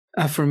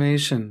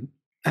Affirmation.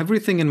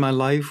 Everything in my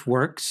life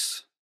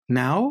works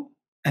now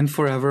and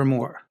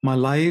forevermore. My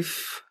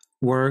life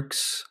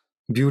works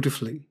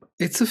beautifully.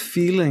 It's a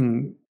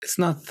feeling. It's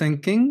not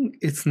thinking.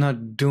 It's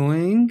not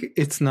doing.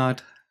 It's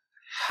not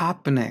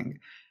happening.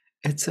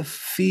 It's a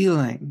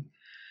feeling.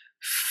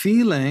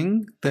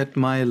 Feeling that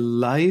my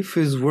life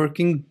is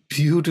working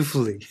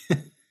beautifully.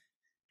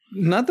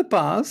 Not the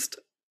past.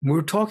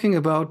 We're talking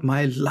about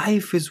my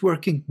life is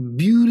working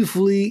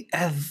beautifully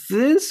at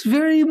this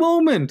very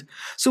moment.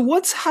 So,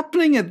 what's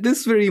happening at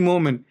this very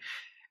moment?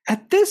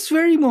 At this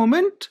very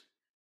moment,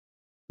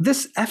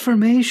 this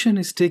affirmation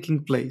is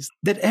taking place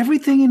that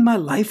everything in my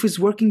life is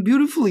working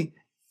beautifully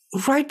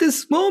right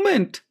this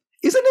moment,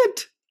 isn't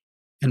it?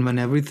 And when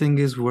everything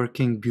is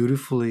working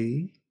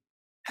beautifully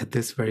at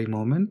this very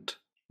moment,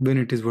 when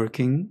it is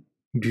working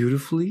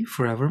beautifully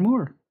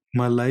forevermore,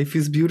 my life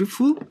is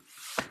beautiful.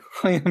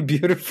 I am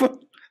beautiful.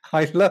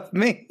 I love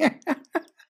me.